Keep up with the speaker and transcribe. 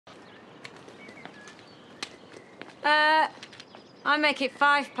I make it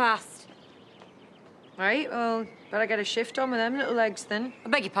 5 past. Right, well, better get a shift on with them little legs then. I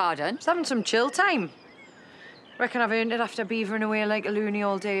beg your pardon? Just having some chill time. Reckon I've earned it after beavering away like a loony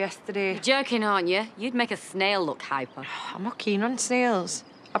all day yesterday. You're joking, aren't you? You'd make a snail look hyper. I'm not keen on snails.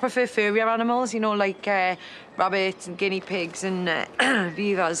 I prefer furrier animals, you know, like rabbits and guinea pigs and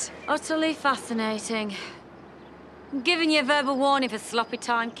beavers. Utterly fascinating. I'm giving you a verbal warning for sloppy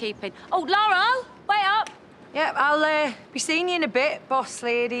timekeeping. Oh, Laurel, wait up. Yeah, I'll be seeing you in a bit, boss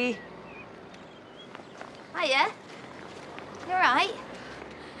lady. Hiya. You all right?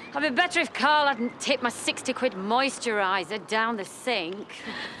 I'd be better if Carl hadn't tipped my 60-quid moisturiser down the sink.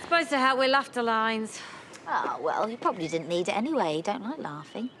 It's supposed to help with laughter lines. Oh, well, you probably didn't need it anyway. You don't like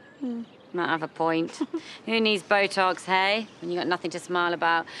laughing. Might have a point. Who needs Botox, hey? When you got nothing to smile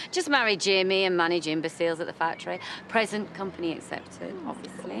about. Just marry Jimmy and manage imbeciles at the factory. Present company accepted,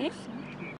 obviously.